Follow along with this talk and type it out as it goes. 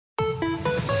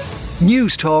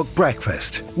News Talk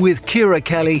Breakfast with Ciara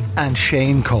Kelly and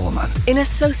Shane Coleman. In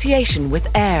association with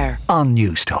AIR on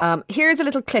News Talk. Here's a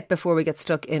little clip before we get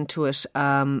stuck into it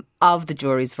of the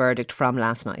jury's verdict from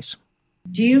last night.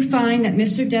 Do you find that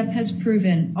Mr. Depp has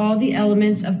proven all the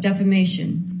elements of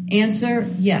defamation? Answer,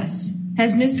 yes.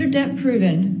 Has Mr. Depp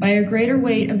proven by a greater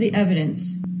weight of the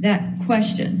evidence that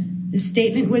question, the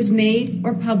statement was made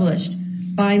or published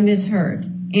by Ms. Heard?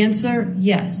 Answer,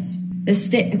 yes.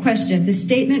 Question, the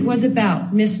statement was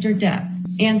about Mr. Depp.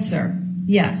 Answer,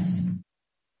 yes.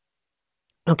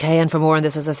 Okay, and for more on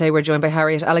this, as I say, we're joined by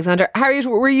Harriet Alexander. Harriet,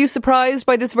 were you surprised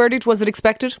by this verdict? Was it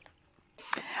expected?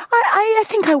 I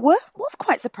think I was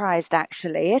quite surprised,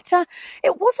 actually.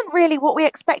 It wasn't really what we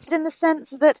expected, in the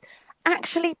sense that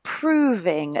actually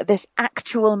proving this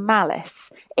actual malice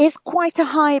is quite a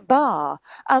high bar.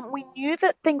 We knew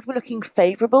that things were looking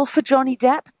favourable for Johnny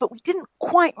Depp, but we didn't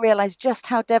quite realise just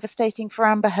how devastating for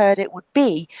Amber Heard it would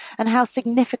be and how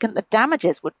significant the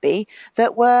damages would be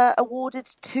that were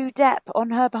awarded to Depp on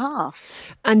her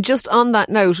behalf. And just on that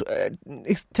note,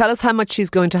 tell us how much she's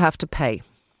going to have to pay.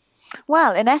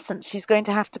 Well, in essence, she's going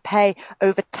to have to pay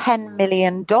over $10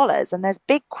 million, and there's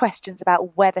big questions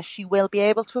about whether she will be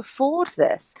able to afford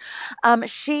this.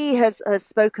 She has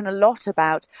spoken a lot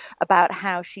about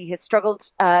how she has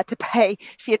struggled to pay.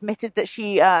 She admitted that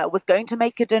she was going to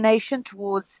make a donation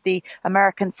towards the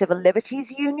American Civil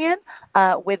Liberties Union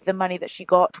with the money that she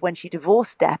got when she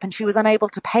divorced Depp, and she was unable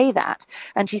to pay that.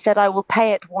 And she said, I will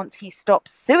pay it once he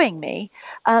stops suing me.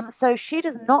 So she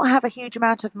does not have a huge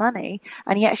amount of money,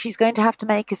 and yet she's going to have to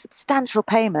make a substantial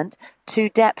payment to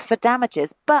Depp for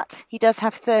damages, but he does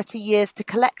have 30 years to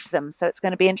collect them, so it's going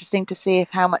to be interesting to see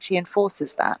how much he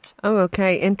enforces that. Oh,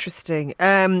 okay, interesting.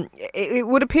 It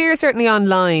would appear certainly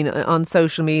online, on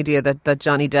social media, that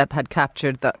Johnny Depp had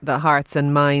captured the hearts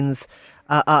and minds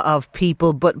of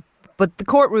people, but the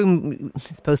courtroom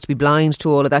is supposed to be blind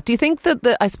to all of that. Do you think that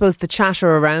the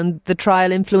chatter around the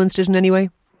trial influenced it in any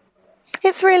way?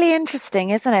 It's really interesting,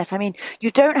 isn't it? I mean,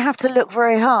 you don't have to look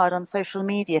very hard on social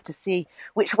media to see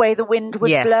which way the wind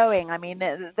was blowing. I mean,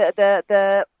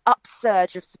 the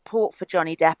upsurge of support for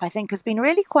Johnny Depp, I think, has been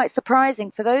really quite surprising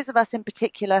for those of us in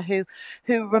particular who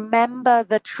remember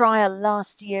the trial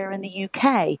last year in the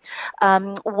UK,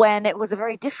 when it was a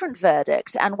very different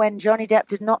verdict and when Johnny Depp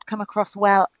did not come across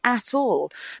well at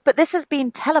all. But this has been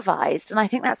televised, and I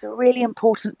think that's a really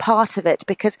important part of it,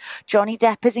 because Johnny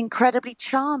Depp is incredibly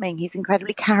charming. He's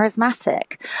incredibly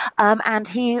charismatic. And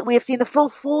we have seen the full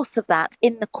force of that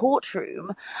in the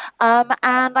courtroom. And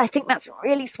I think that's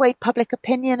really swayed public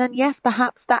opinion. And yes,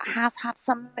 perhaps that has had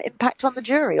some impact on the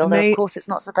jury, although of course it's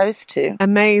not supposed to.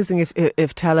 Amazing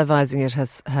if televising it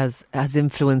has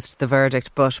influenced the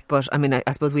verdict, but I mean,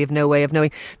 I suppose we have no way of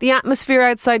knowing. The atmosphere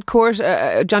outside court,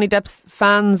 Johnny Depp's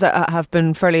fans have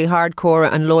been fairly hardcore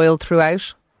and loyal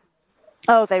throughout.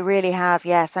 Oh, they really have,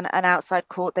 yes. And outside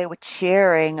court, they were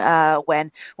cheering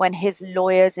when his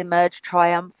lawyers emerged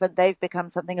triumphant. They've become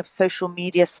something of social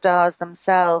media stars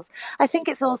themselves. I think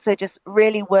it's also just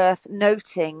really worth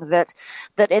noting that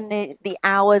in the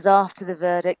hours after the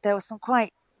verdict, there were some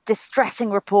quite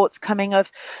distressing reports coming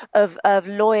of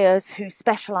lawyers who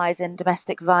specialise in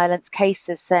domestic violence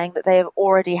cases, saying that they are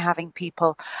already having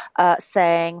people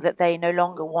saying that they no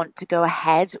longer want to go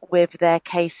ahead with their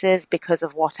cases because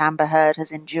of what Amber Heard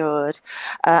has endured.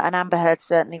 And Amber Heard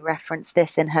certainly referenced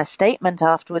this in her statement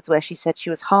afterwards, where she said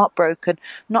she was heartbroken,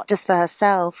 not just for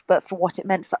herself, but for what it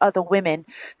meant for other women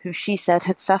who she said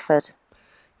had suffered.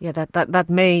 Yeah, that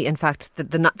may, in fact,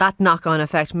 that knock-on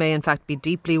effect may, in fact, be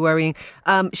deeply worrying.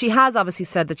 She has obviously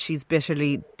said that she's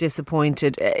bitterly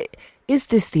disappointed. Is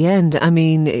this the end? I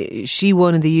mean, she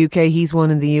won in the UK, he's won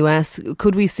in the US.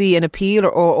 Could we see an appeal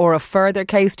or a further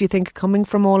case, do you think, coming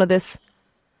from all of this?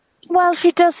 Well,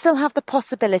 she does still have the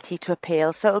possibility to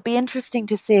appeal, so it'll be interesting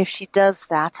to see if she does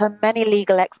that. And many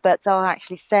legal experts are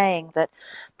actually saying that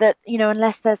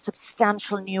unless there's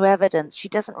substantial new evidence, she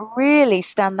doesn't really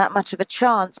stand that much of a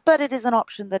chance. But it is an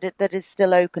option that is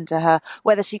still open to her.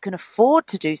 Whether she can afford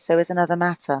to do so is another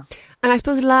matter. And I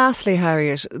suppose lastly,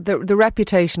 Harriet, the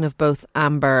reputation of both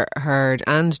Amber Heard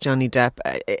and Johnny Depp,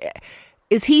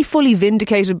 is he fully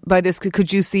vindicated by this?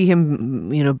 Could you see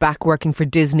him, back working for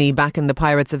Disney, back in the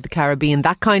Pirates of the Caribbean,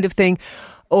 that kind of thing?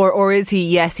 Or is he,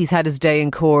 yes, he's had his day in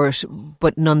court,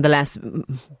 but nonetheless,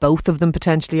 both of them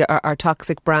potentially are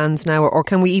toxic brands now? Or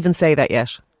can we even say that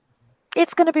yet?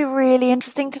 It's going to be really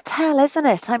interesting to tell, isn't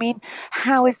it? I mean,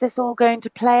 how is this all going to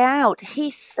play out?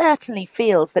 He certainly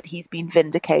feels that he's been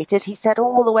vindicated. He said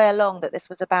all the way along that this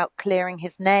was about clearing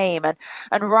his name.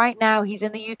 And right now he's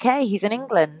in the UK, he's in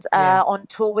England, on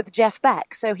tour with Jeff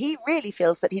Beck. So he really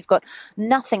feels that he's got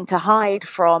nothing to hide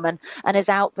from and is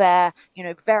out there,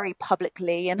 very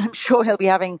publicly. And I'm sure he'll be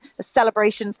having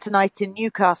celebrations tonight in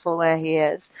Newcastle where he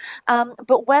is.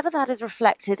 But whether that is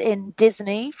reflected in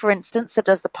Disney, for instance, that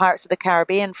does the Pirates of the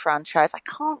Caribbean franchise, I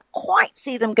can't quite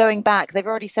see them going back. They've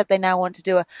already said they now want to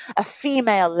do a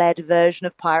female-led version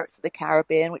of Pirates of the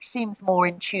Caribbean, which seems more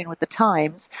in tune with the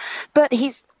times. But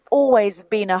he's always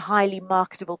been a highly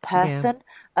marketable person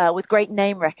with great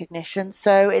name recognition.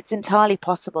 So it's entirely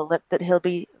possible that he'll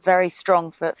be very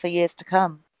strong for years to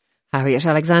come. Harriet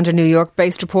Alexander, New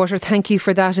York-based reporter, thank you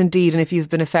for that indeed. And if you've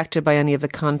been affected by any of the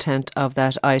content of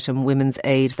that item, Women's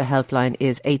Aid, the helpline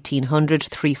is 1800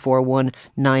 341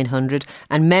 900.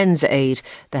 And Men's Aid,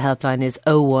 the helpline is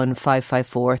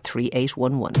 01554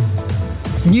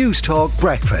 3811. News Talk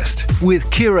Breakfast with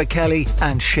Ciara Kelly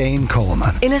and Shane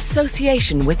Coleman. In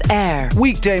association with AIR.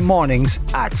 Weekday mornings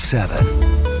at 7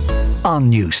 on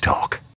News Talk.